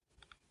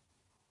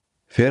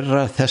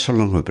Fyrra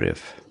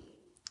Þessalóníkubréf,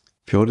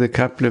 4.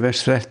 kafli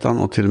vers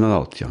 13 og til með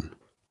 18.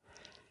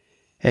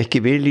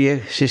 Ekki vil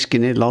ég,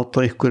 systkini,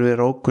 láta ykkur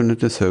vera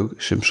ókunnugt þau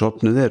sem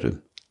sofnuð eru,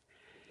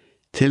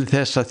 til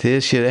þess að þið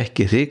séð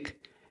ekki hrygg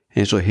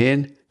eins og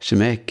hin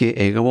sem ekki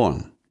eiga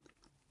von.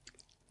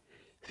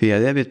 Því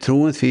að ef við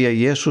trúum því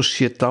að Jesús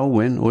sé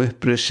dáinn og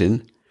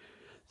upprisinn,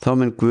 þá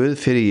mun Guð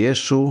fyrir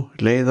Jesú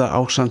leiða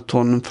ásamt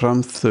honum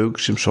fram þau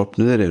sem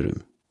sofnuðir eru.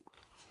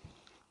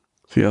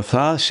 Því að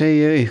það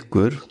segi ég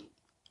ykkur,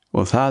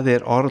 og það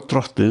orð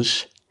Drottins,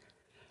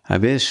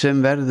 að við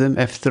sem verðum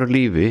eftir á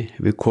lífi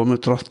við komu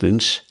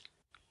Drottins,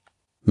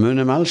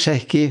 munum alls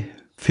ekki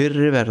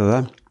fyrri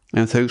verða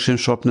en þau sem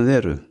sofnuð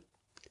eru.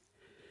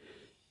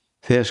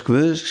 Þegar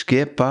Guð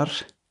skipar,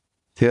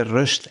 þegar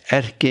röst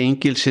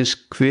erkiengilsins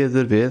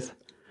kveður við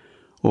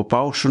og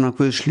básuna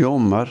Guðs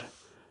hljómar,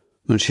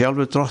 mun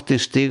sjálfur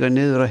Drottinn stíga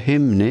niður á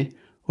himni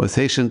og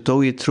þeir sem dó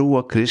í trú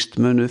á Krist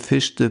munu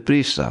fyrstu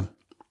brísa.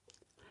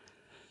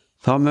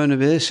 Þá munum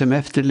við sem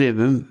eftir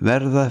lifum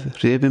verða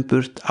hrifin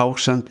burt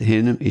ásamt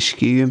hinum í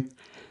skýjum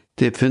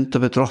til funda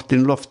við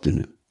Drottinn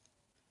loftinu.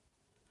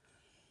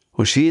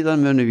 Og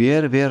síðan munum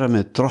við vera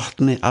með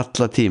Drottni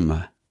alla tíma,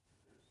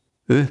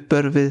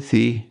 uppörfið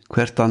því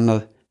hvert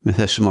annað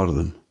með þessum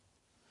orðum.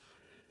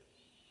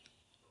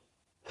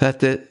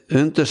 Þetta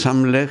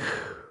undursamleg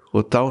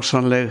og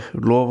dásamleg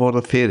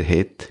loforða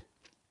fyrirheit,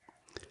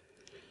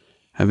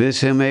 að við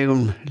sem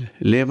eigum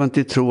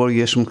lifandi trú á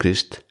Jesúm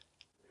Krist,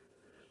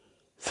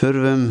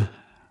 þurfum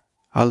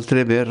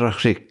aldrei vera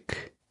hrygg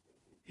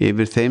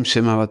yfir þeim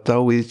sem hafa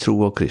dáið í trú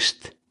á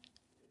Krist.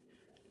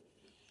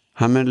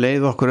 Hann mun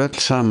leiða okkur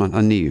öll saman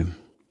að nýjum.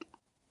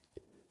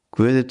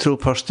 Guði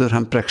trúpástur,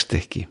 hann bregst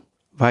ekki,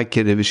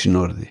 vækir yfir sín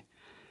orði.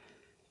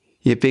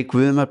 Ég bið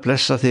Guð að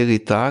blessa þig í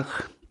dag,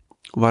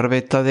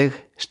 varveita þig,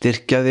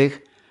 styrkja þig,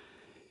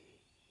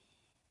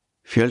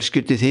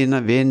 fjölskyldu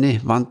þína, vini,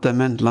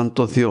 vandamenn,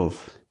 land og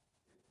þjóð.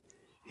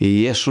 Í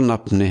Jesú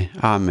nafni,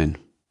 amen.